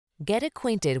Get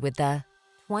acquainted with the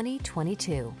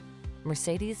 2022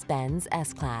 Mercedes-Benz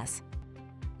S-Class.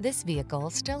 This vehicle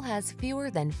still has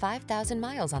fewer than 5,000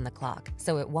 miles on the clock,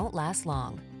 so it won't last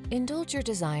long. Indulge your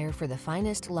desire for the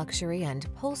finest luxury and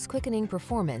pulse-quickening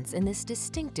performance in this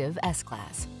distinctive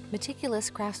S-Class.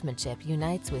 Meticulous craftsmanship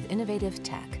unites with innovative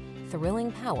tech,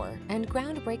 thrilling power, and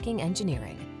groundbreaking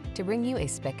engineering to bring you a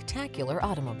spectacular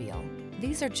automobile.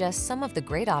 These are just some of the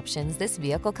great options this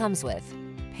vehicle comes with: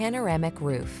 panoramic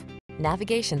roof,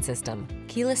 navigation system,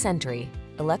 keyless entry,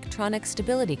 electronic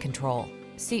stability control,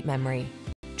 seat memory,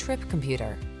 trip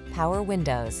computer, power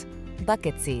windows,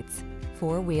 bucket seats,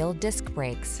 four-wheel disc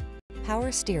brakes,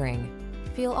 power steering.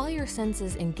 Feel all your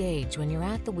senses engage when you're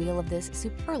at the wheel of this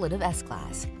superlative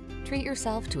S-Class. Treat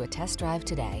yourself to a test drive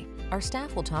today. Our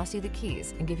staff will toss you the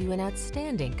keys and give you an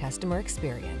outstanding customer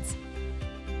experience.